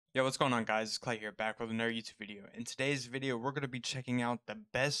Yo, what's going on, guys? It's Clay here, back with another YouTube video. In today's video, we're going to be checking out the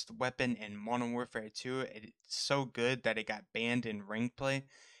best weapon in Modern Warfare 2. It's so good that it got banned in ranked play.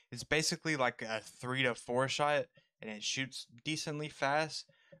 It's basically like a 3 to 4 shot, and it shoots decently fast.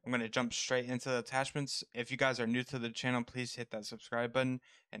 I'm going to jump straight into the attachments. If you guys are new to the channel, please hit that subscribe button,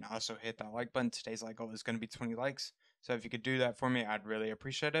 and also hit that like button. Today's like goal is going to be 20 likes, so if you could do that for me, I'd really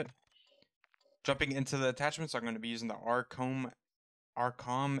appreciate it. Jumping into the attachments, I'm going to be using the Arcom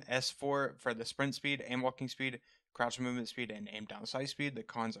S4 for the sprint speed, aim walking speed, crouch movement speed, and aim down sight speed. The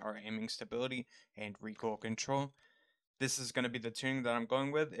cons are aiming stability and recoil control. This is going to be the tuning that I'm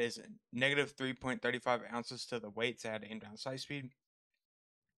going with is negative 3.35 ounces to the weight to add aim down sight speed,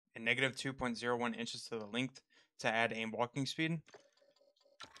 and negative 2.01 inches to the length to add aim walking speed.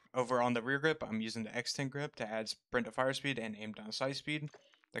 Over on the rear grip, I'm using the X10 grip to add sprint to fire speed and aim down sight speed.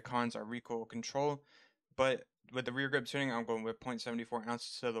 The cons are recoil control, but with the rear grip tuning, I'm going with 0.74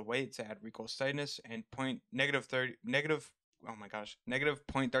 ounces to the weight to add recoil steadiness and negative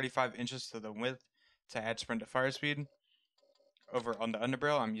 0.35 inches to the width to add sprint to fire speed. Over on the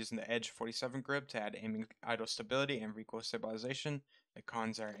underbarrel, I'm using the Edge 47 grip to add aiming idle stability and recoil stabilization. The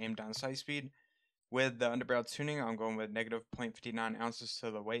cons are aim down sight speed. With the underbarrel tuning, I'm going with negative 0.59 ounces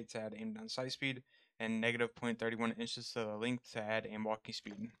to the weight to add aim down sight speed and negative 0.31 inches to the length to add aim walking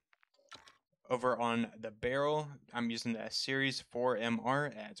speed. Over on the barrel, I'm using the Series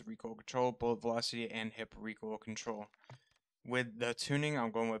 4MR. It adds recoil control, bullet velocity, and hip recoil control. With the tuning,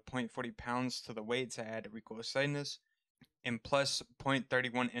 I'm going with 0.40 pounds to the weight to add recoil steadiness, and plus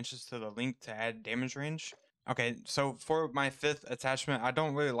 0.31 inches to the length to add damage range. Okay, so for my fifth attachment, I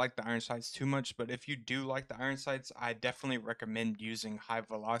don't really like the iron sights too much, but if you do like the iron sights, I definitely recommend using high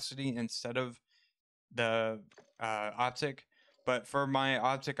velocity instead of the optic. But for my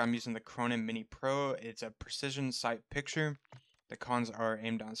optic, I'm using the Cronin Mini Pro. It's a precision sight picture. The cons are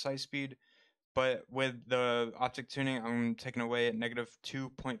aim down sight speed. But with the optic tuning, I'm taking away at negative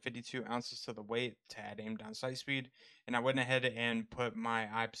 2.52 ounces to the weight to add aim down sight speed. And I went ahead and put my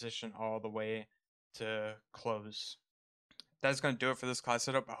eye position all the way to close. That's going to do it for this class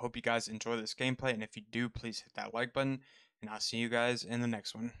setup. I hope you guys enjoy this gameplay. And if you do, please hit that like button. And I'll see you guys in the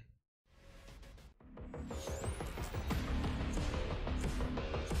next one.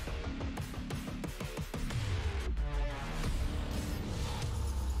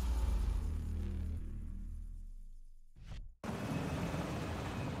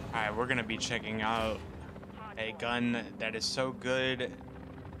 Alright, we're going to be checking out a gun that is so good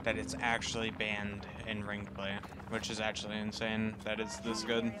that it's actually banned in ranked play, which is actually insane that it's this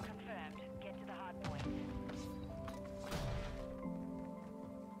good.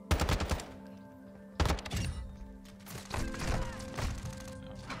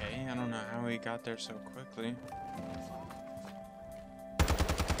 Okay, I don't know how he got there so quickly.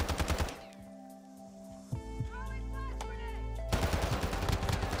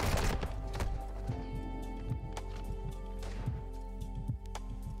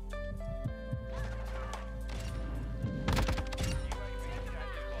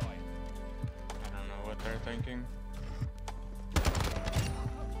 They're thinking.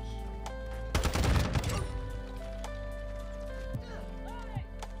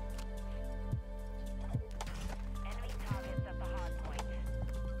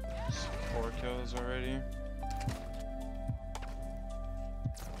 Four kills already.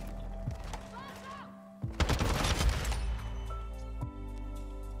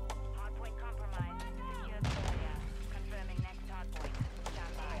 Hardpoint compromised. Secure the area. Confirming next hardpoint.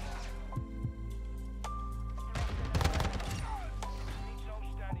 Stand by.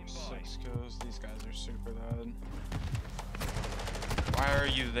 6 kills. These guys are super bad. Why are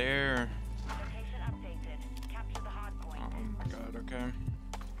you there? Location updated. Capture the hardpoint. Oh my god, okay.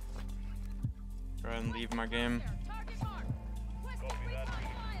 Go ahead and leave my game. Hardpoint compromised.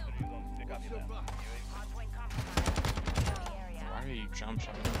 Secure the area. Why are you jump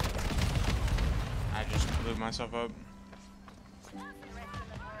shotting? I just blew myself up. Threats in the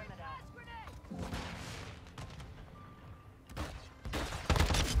perimeter.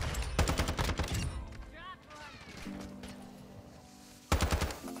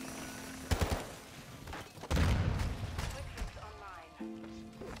 Quick fix online.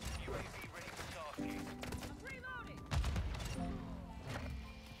 UAV ready for tasking. Reloading.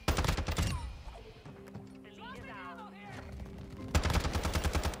 The lead is out.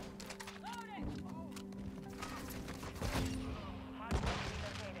 Hardpoint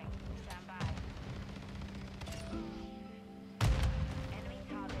relocating. Stand by. Enemy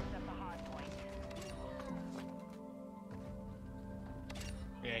targets at the hardpoint.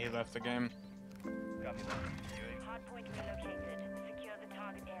 Yeah, he left the game. Hardpoint relocated. Secure the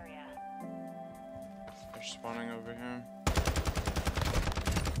target area. They're spawning over here. The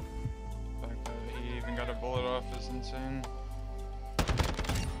fact that he even got a bullet off is insane.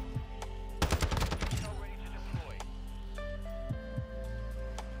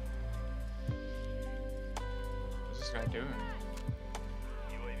 What's this guy doing?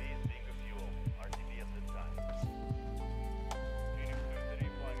 UAV is being refueled. RTB at this time. Phoenix 2 City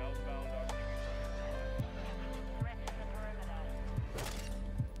flying outbound. RTB Threat to the perimeter.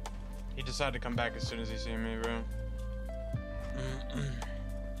 He decided to come back as soon as he seen me, bro.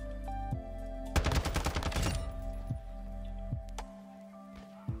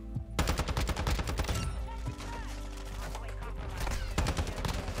 Hardpoint compromised.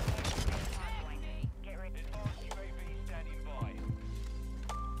 Hardpoint. Get ready. Advanced UAV standing by.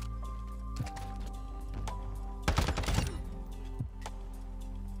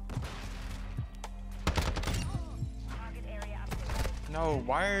 Target area updated. No,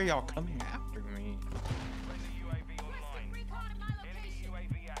 why are y'all coming after me? Friendly UAV online. Enemy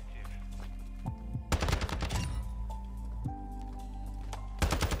UAV active.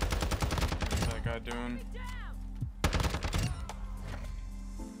 What's that guy doing?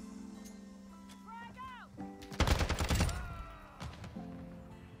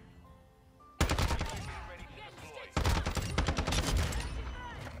 Ready to deploy. In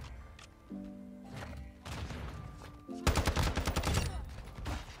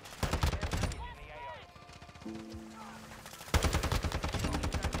the AO.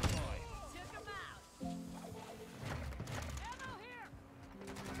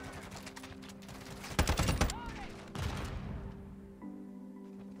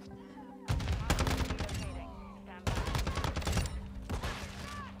 Relocating. Stand by.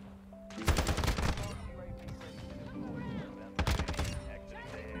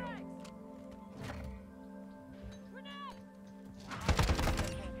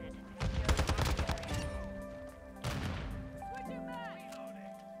 Located. Secure the target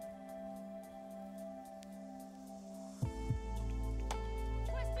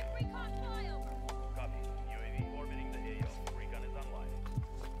area. Copy. UAV orbiting the AO. Recon is online.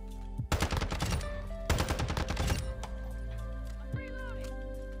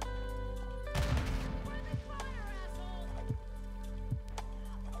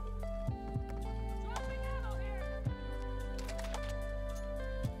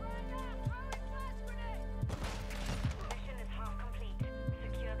 Mission is half complete.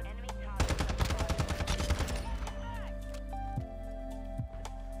 Secure the enemy targets.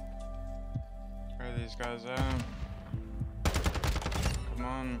 Where are these guys at? Come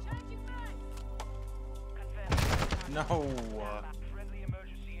on. Confirm. No. Friendly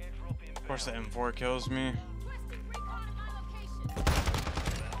emergency airdrop inbound. Of course the M4 kills me. UAV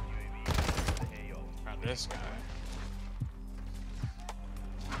the AO. Not this guy.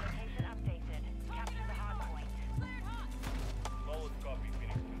 Location updated. Capture the hard point. Solid copy.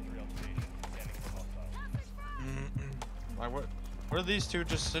 Phoenix 2 3 on station. Scanning for hostiles. Like what are these two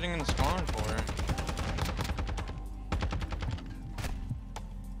just sitting in the spawn for?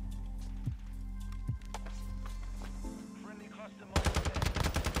 Friendly cluster mobile set.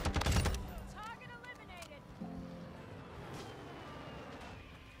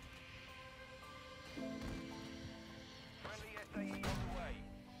 Friendly SAE on the way.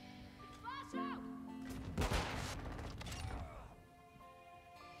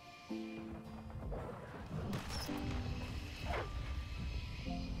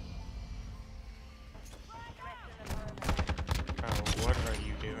 Oh, what are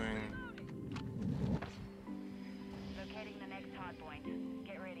you doing? Locating the next hard point.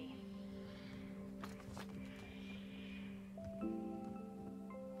 Get ready.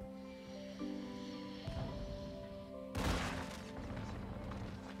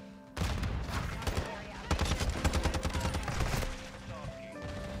 Target area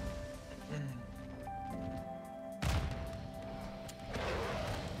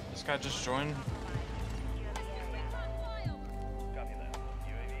This guy just joined. Secure the area. Copy that.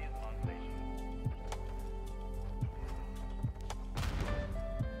 UAV is on station.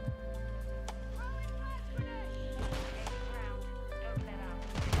 Gaining ground. Don't let up.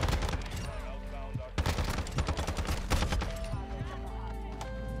 Flying outbound. RTB.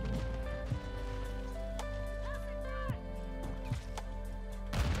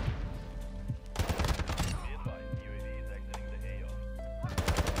 Be advised, UAV is exiting the AO.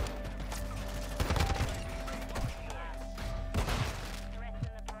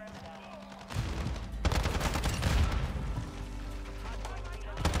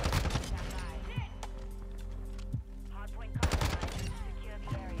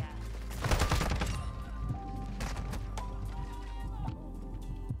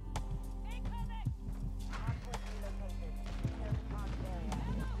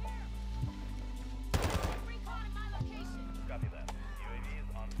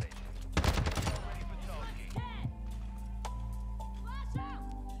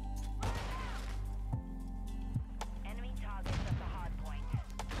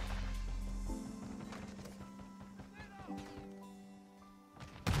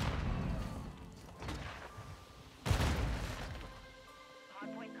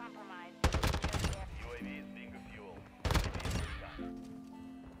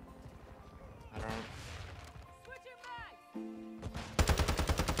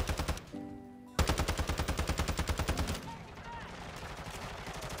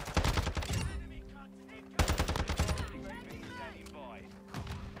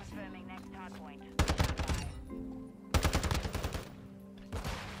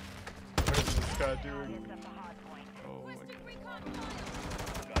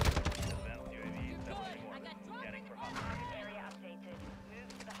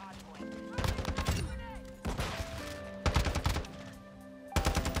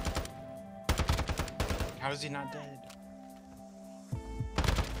 How is he not dead?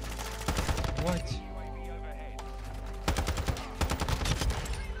 What? UAV overhead.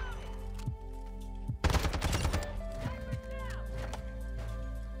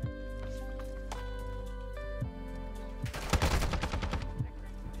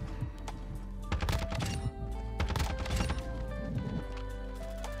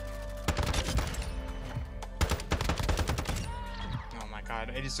 Oh my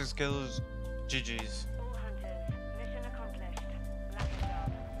god, 86 kills. GG's.